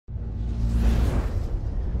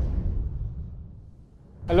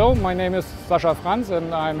Hello, my name is Sascha Franz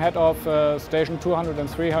and I'm head of Station 200 and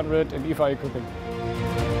 300 in IFA equipping.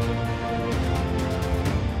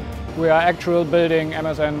 We are actually building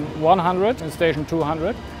MSN 100 in Station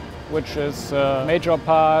 200, which is a major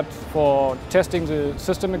part for testing the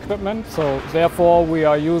system equipment. So therefore we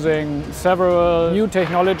are using several new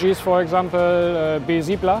technologies, for example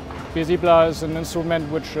B-Siebler. B-Siebler is an instrument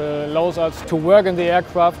which allows us to work in the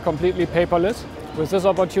aircraft completely paperless. With this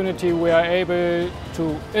opportunity we are able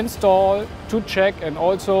to install, to check and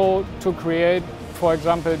also to create, for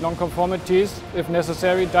example, non-conformities, if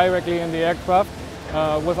necessary, directly in the aircraft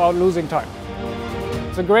without losing time.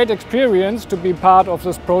 It's a great experience to be part of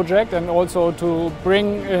this project and also to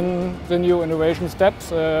bring in the new innovation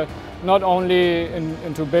steps, not only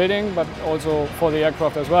into building but also for the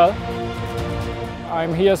aircraft as well.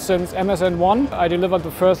 I'm here since MSN 1. I delivered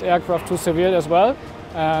the first aircraft to Seville as well.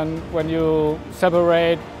 And when you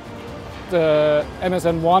separate the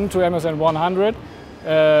MSN 1 to MSN 100,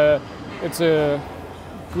 it's a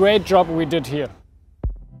great job we did here.